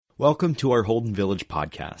Welcome to our Holden Village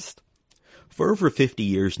podcast. For over 50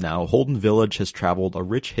 years now, Holden Village has traveled a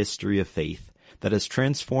rich history of faith that has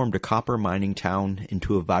transformed a copper mining town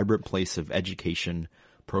into a vibrant place of education,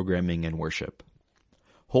 programming, and worship.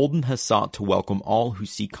 Holden has sought to welcome all who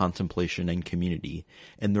seek contemplation and community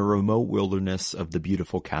in the remote wilderness of the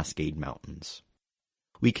beautiful Cascade Mountains.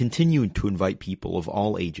 We continue to invite people of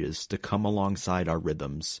all ages to come alongside our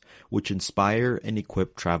rhythms, which inspire and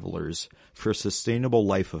equip travelers for a sustainable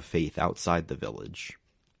life of faith outside the village.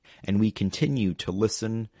 And we continue to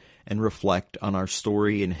listen and reflect on our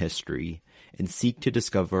story and history and seek to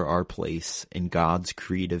discover our place in God's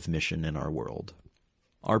creative mission in our world.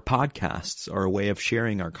 Our podcasts are a way of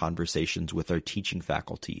sharing our conversations with our teaching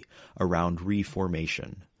faculty around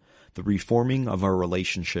reformation, the reforming of our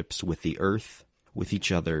relationships with the earth, with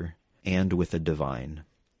each other, and with the divine.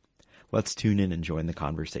 Let's tune in and join the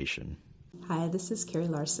conversation. Hi, this is Carrie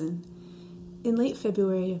Larson. In late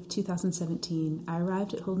February of 2017, I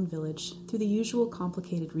arrived at Holden Village through the usual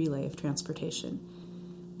complicated relay of transportation.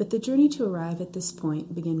 But the journey to arrive at this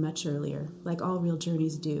point began much earlier, like all real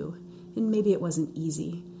journeys do, and maybe it wasn't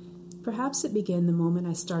easy. Perhaps it began the moment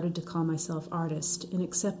I started to call myself artist and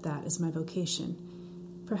accept that as my vocation.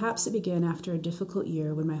 Perhaps it began after a difficult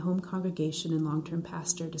year when my home congregation and long-term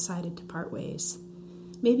pastor decided to part ways.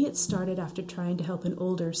 Maybe it started after trying to help an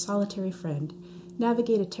older, solitary friend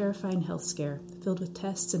navigate a terrifying health scare filled with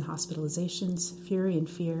tests and hospitalizations, fury and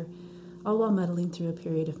fear, all while muddling through a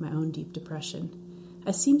period of my own deep depression.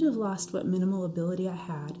 I seemed to have lost what minimal ability I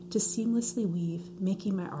had to seamlessly weave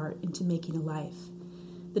making my art into making a life.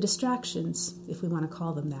 The distractions, if we want to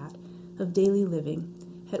call them that, of daily living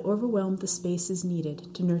had overwhelmed the spaces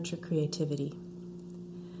needed to nurture creativity.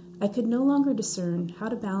 I could no longer discern how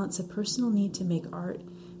to balance a personal need to make art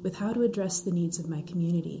with how to address the needs of my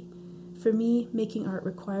community. For me, making art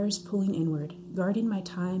requires pulling inward, guarding my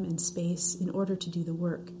time and space in order to do the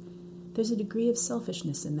work. There's a degree of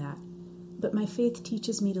selfishness in that, but my faith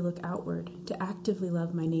teaches me to look outward, to actively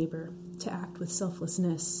love my neighbor, to act with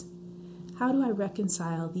selflessness. How do I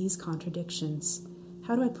reconcile these contradictions?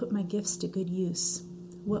 How do I put my gifts to good use?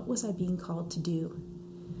 What was I being called to do?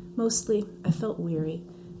 Mostly, I felt weary,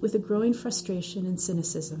 with a growing frustration and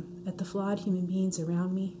cynicism at the flawed human beings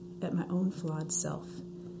around me, at my own flawed self.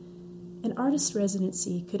 An artist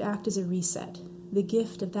residency could act as a reset, the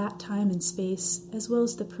gift of that time and space, as well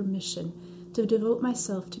as the permission to devote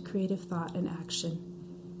myself to creative thought and action.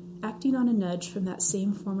 Acting on a nudge from that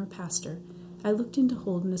same former pastor, I looked into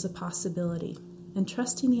Holden as a possibility, and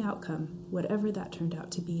trusting the outcome, whatever that turned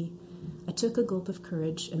out to be, I took a gulp of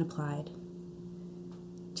courage and applied.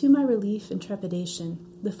 To my relief and trepidation,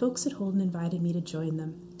 the folks at Holden invited me to join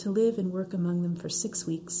them, to live and work among them for 6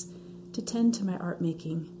 weeks, to tend to my art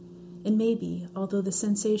making, and maybe, although the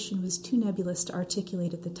sensation was too nebulous to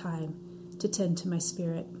articulate at the time, to tend to my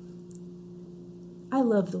spirit. I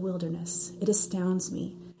love the wilderness. It astounds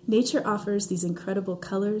me. Nature offers these incredible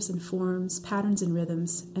colors and forms, patterns and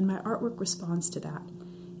rhythms, and my artwork responds to that.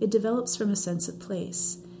 It develops from a sense of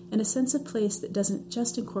place, and a sense of place that doesn't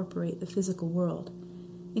just incorporate the physical world.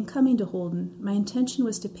 In coming to Holden, my intention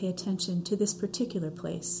was to pay attention to this particular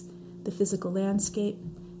place, the physical landscape,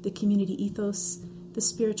 the community ethos, the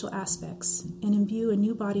spiritual aspects, and imbue a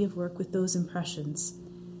new body of work with those impressions.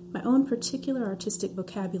 My own particular artistic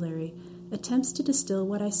vocabulary attempts to distill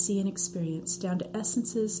what I see and experience down to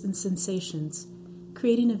essences and sensations,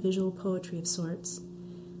 creating a visual poetry of sorts.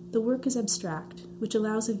 The work is abstract, which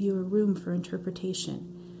allows a viewer room for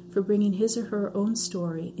interpretation, for bringing his or her own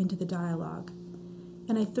story into the dialogue.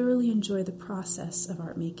 And I thoroughly enjoy the process of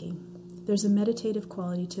art making. There's a meditative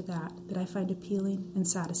quality to that I find appealing and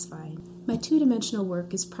satisfying. My two-dimensional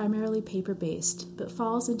work is primarily paper-based, but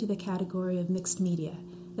falls into the category of mixed media,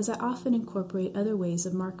 as I often incorporate other ways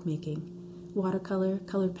of mark making: watercolor,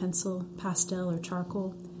 colored pencil, pastel, or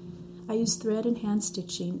charcoal. I use thread and hand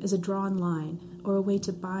stitching as a drawn line, or a way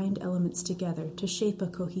to bind elements together to shape a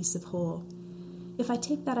cohesive whole. If I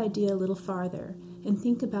take that idea a little farther and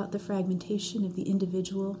think about the fragmentation of the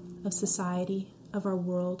individual, of society, of our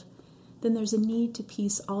world, then there's a need to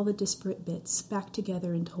piece all the disparate bits back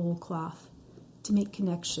together into whole cloth, to make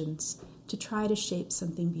connections, to try to shape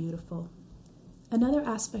something beautiful. Another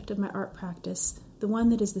aspect of my art practice, the one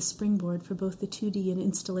that is the springboard for both the 2D and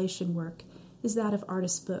installation work, is that of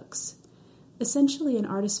artist books. Essentially, an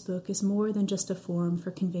artist book is more than just a form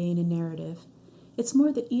for conveying a narrative. It's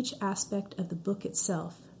more that each aspect of the book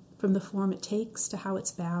itself, from the form it takes to how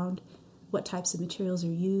it's bound, what types of materials are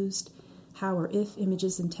used, how or if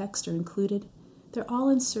images and text are included, they're all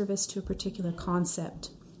in service to a particular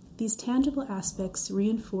concept. These tangible aspects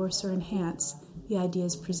reinforce or enhance the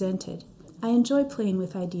ideas presented, I enjoy playing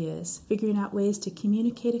with ideas, figuring out ways to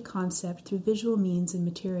communicate a concept through visual means and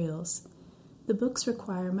materials. The books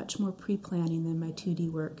require much more pre-planning than my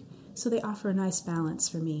 2D work, so they offer a nice balance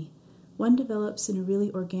for me. One develops in a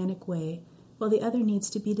really organic way, while the other needs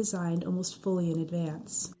to be designed almost fully in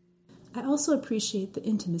advance. I also appreciate the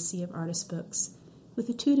intimacy of artist books. With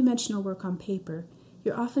a two-dimensional work on paper,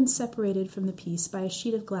 you're often separated from the piece by a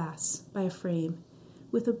sheet of glass, by a frame.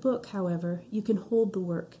 With a book, however, you can hold the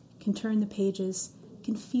work, can turn the pages,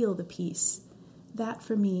 can feel the piece. That,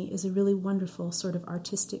 for me, is a really wonderful sort of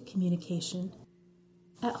artistic communication.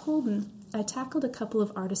 At Holden, I tackled a couple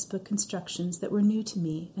of artist book constructions that were new to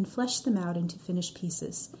me and fleshed them out into finished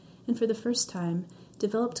pieces, and for the first time,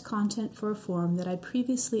 developed content for a form that I'd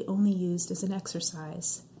previously only used as an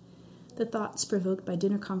exercise. The thoughts provoked by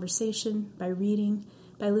dinner conversation, by reading,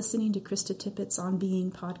 by listening to Krista Tippett's On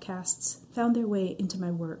Being podcasts found their way into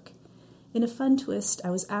my work. In a fun twist, I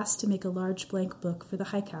was asked to make a large blank book for the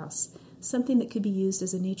hike house, something that could be used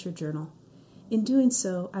as a nature journal. In doing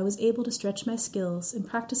so, I was able to stretch my skills and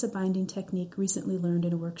practice a binding technique recently learned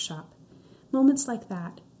in a workshop. Moments like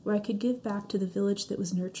that, where I could give back to the village that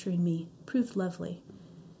was nurturing me, proved lovely.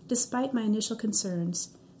 Despite my initial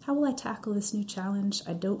concerns, how will I tackle this new challenge?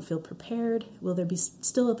 I don't feel prepared. Will there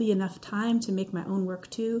still be enough time to make my own work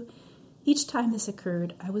too? Each time this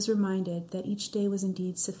occurred, I was reminded that each day was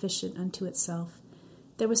indeed sufficient unto itself.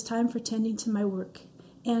 There was time for tending to my work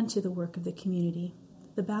and to the work of the community.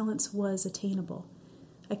 The balance was attainable.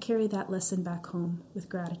 I carry that lesson back home with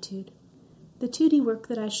gratitude. The 2D work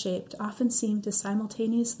that I shaped often seemed to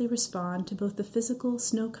simultaneously respond to both the physical,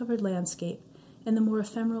 snow-covered landscape and the more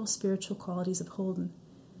ephemeral spiritual qualities of Holden.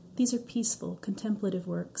 These are peaceful, contemplative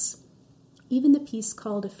works. Even the piece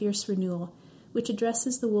called A Fierce Renewal, which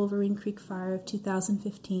addresses the Wolverine Creek fire of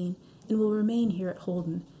 2015 and will remain here at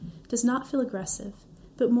Holden, does not feel aggressive,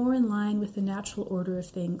 but more in line with the natural order of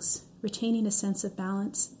things, retaining a sense of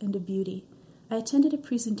balance and of beauty. I attended a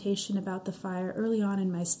presentation about the fire early on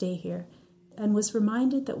in my stay here, and was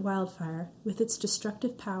reminded that wildfire, with its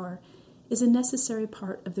destructive power, is a necessary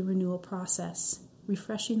part of the renewal process,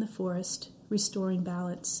 refreshing the forest, restoring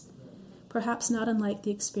balance. Perhaps not unlike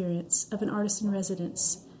the experience of an artist in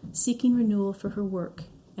residence, seeking renewal for her work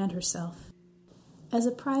and herself. As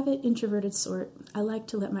a private, introverted sort, I like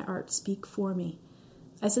to let my art speak for me.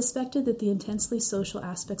 I suspected that the intensely social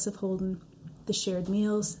aspects of Holden, the shared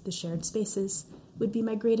meals, the shared spaces, would be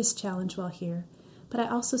my greatest challenge while here, but I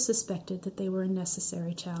also suspected that they were a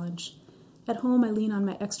necessary challenge. At home, I lean on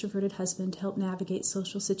my extroverted husband to help navigate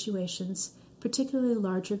social situations, particularly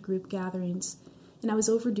larger group gatherings, and I was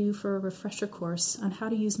overdue for a refresher course on how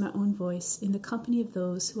to use my own voice in the company of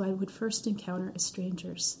those who I would first encounter as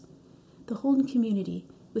strangers. The Holden community,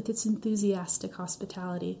 with its enthusiastic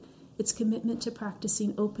hospitality, its commitment to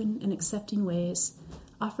practicing open and accepting ways,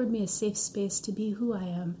 offered me a safe space to be who I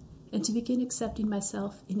am and to begin accepting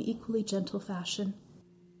myself in equally gentle fashion.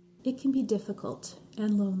 It can be difficult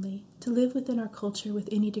and lonely to live within our culture with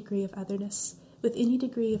any degree of otherness, with any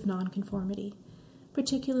degree of nonconformity,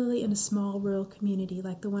 particularly in a small rural community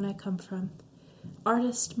like the one I come from.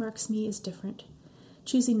 Artist marks me as different.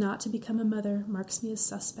 Choosing not to become a mother marks me as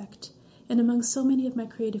suspect, and among so many of my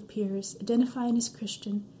creative peers, identifying as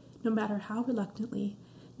Christian, no matter how reluctantly,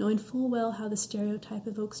 knowing full well how the stereotype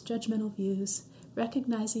evokes judgmental views,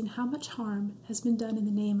 recognizing how much harm has been done in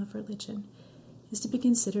the name of religion, is to be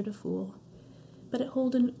considered a fool. But at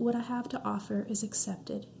Holden, what I have to offer is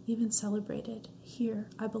accepted, even celebrated. Here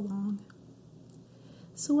I belong.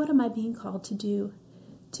 So what am I being called to do?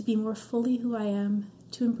 To be more fully who I am,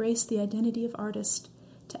 to embrace the identity of artist,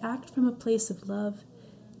 to act from a place of love,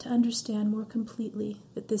 to understand more completely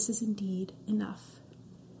that this is indeed enough.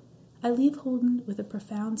 I leave Holden with a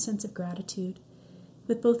profound sense of gratitude,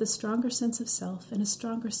 with both a stronger sense of self and a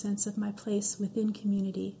stronger sense of my place within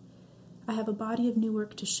community. I have a body of new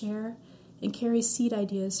work to share and carry seed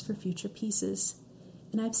ideas for future pieces,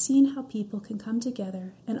 and I've seen how people can come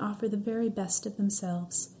together and offer the very best of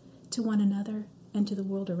themselves to one another and to the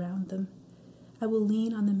world around them. I will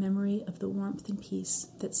lean on the memory of the warmth and peace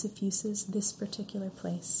that suffuses this particular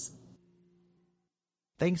place.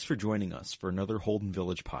 Thanks for joining us for another Holden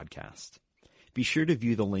Village podcast. Be sure to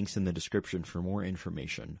view the links in the description for more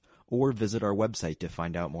information, or visit our website to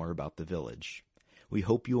find out more about the village. We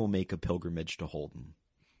hope you will make a pilgrimage to Holden.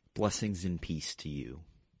 Blessings and peace to you.